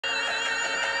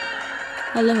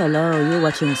Hello, hello. You're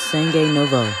watching Sangue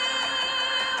Novo.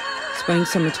 Spring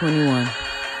Summer 21.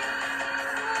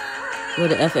 Go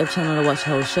to FF channel to watch the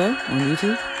whole show on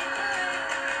YouTube.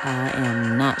 I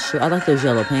am not sure. I like those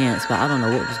yellow pants, but I don't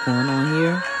know what was going on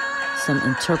here. Some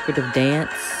interpretive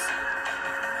dance.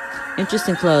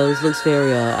 Interesting clothes. Looks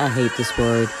very, I hate this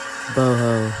word,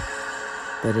 boho.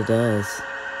 But it does.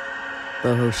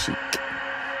 Boho chic.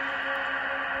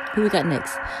 Who we got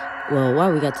next? Well,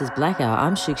 why we got this blackout?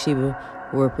 I'm Chic Sheba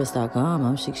WordPress.com.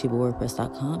 I'm Chic Sheba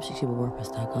WordPress.com. Chic Sheba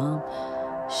WordPress.com.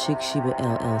 Chic Sheba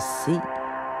LLC.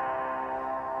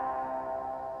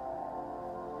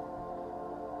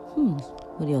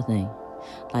 What do y'all think?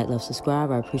 Like, love, subscribe.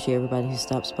 I appreciate everybody who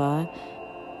stops by.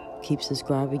 Keep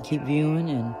subscribing, keep viewing,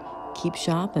 and keep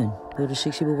shopping. Go to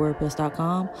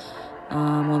ChicShebaWordPress.com.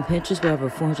 On Pinterest, we have over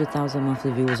 400,000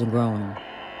 monthly viewers and growing.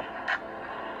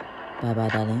 Bye-bye,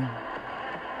 darling.